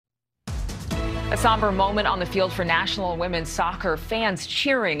A somber moment on the field for National Women's Soccer. Fans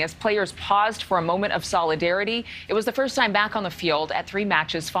cheering as players paused for a moment of solidarity. It was the first time back on the field at 3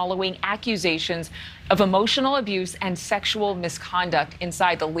 matches following accusations of emotional abuse and sexual misconduct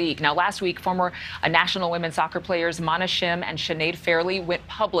inside the league. Now, last week, former National Women's Soccer players Mana Shim and Sinead Fairley went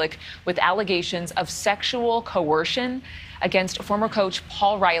public with allegations of sexual coercion against former coach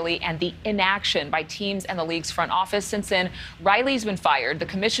Paul Riley and the inaction by teams and the league's front office. Since then, Riley's been fired. The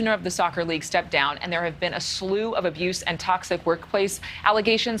commissioner of the soccer league stepped down, and there have been a slew of abuse and toxic workplace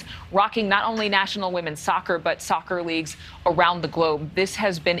allegations rocking not only National Women's Soccer, but soccer leagues around the globe. This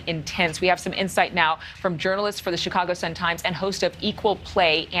has been intense. We have some insight now from journalist for the Chicago Sun-Times and host of Equal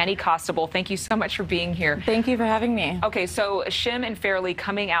Play, Annie Costabile. Thank you so much for being here. Thank you for having me. Okay, so Shim and Fairley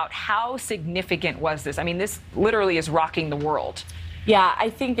coming out, how significant was this? I mean, this literally is rocking the world. Yeah, I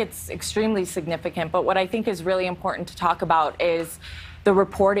think it's extremely significant, but what I think is really important to talk about is the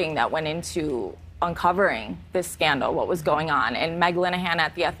reporting that went into uncovering this scandal, what was going on. And Meg Linehan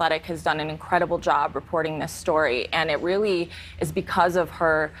at The Athletic has done an incredible job reporting this story, and it really is because of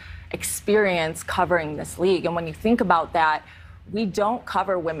her experience covering this league. And when you think about that, we don't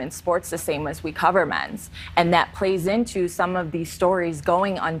cover women's sports the same as we cover men's. And that plays into some of these stories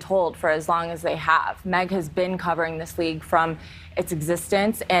going untold for as long as they have. Meg has been covering this league from its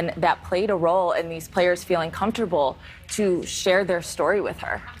existence, and that played a role in these players feeling comfortable to share their story with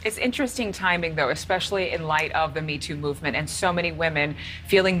her. It's interesting timing, though, especially in light of the Me Too movement and so many women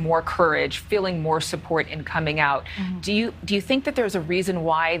feeling more courage, feeling more support in coming out. Do you think that there's a reason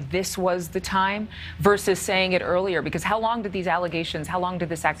why this was the time versus saying it earlier? Because how long did these allegations, how long did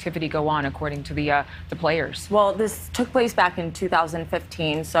this activity go on, according to the players? Well, this took place back in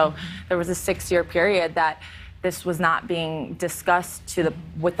 2015, so there was a 6-year period that this was not being discussed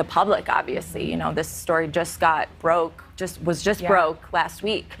with the public, obviously. You know, this story just broke last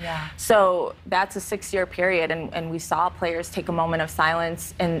week. Yeah. So that's a 6-year period, and we saw players take a moment of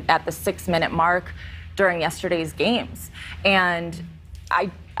silence at the 6-minute mark during yesterday's games. And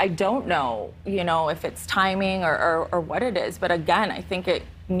I don't know, you know, if it's timing or what it is, but again, I think it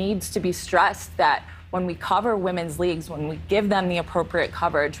needs to be stressed that when we cover women's leagues, when we give them the appropriate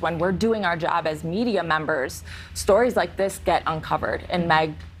coverage, when we're doing our job as media members, stories like this get uncovered. And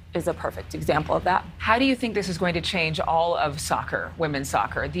Meg is a perfect example of that. How do you think this is going to change all of soccer, women's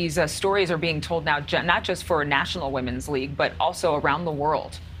soccer? These stories are being told now, not just for National Women's League, but also around the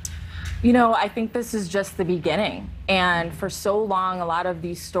world. You know, I think this is just the beginning. And for so long, a lot of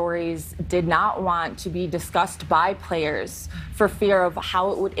these stories did not want to be discussed by players for fear of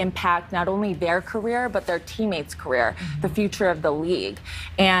how it would impact not only their career, but their teammates' career, the future of the league.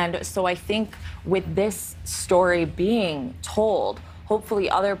 And so I think with this story being told, hopefully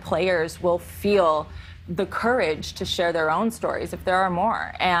other players will feel the courage to share their own stories if there are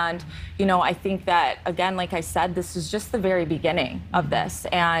more. And, you know, I think that, again, like I said, this is just the very beginning of this.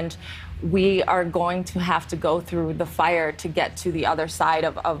 And we are going to have to go through the fire to get to the other side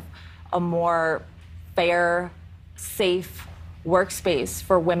of a more fair, safe workspace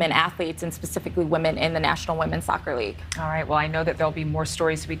for women athletes, and specifically women in the National Women's Soccer League. All right. Well, I know that there'll be more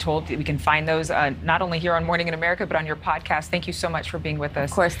stories to be told. We can find those not only here on Morning in America, but on your podcast. Thank you so much for being with us.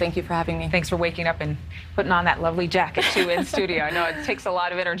 Of course. Thank you for having me. Thanks for waking up and putting on that lovely jacket, too, in studio. I know it takes a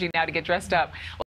lot of energy now to get dressed up.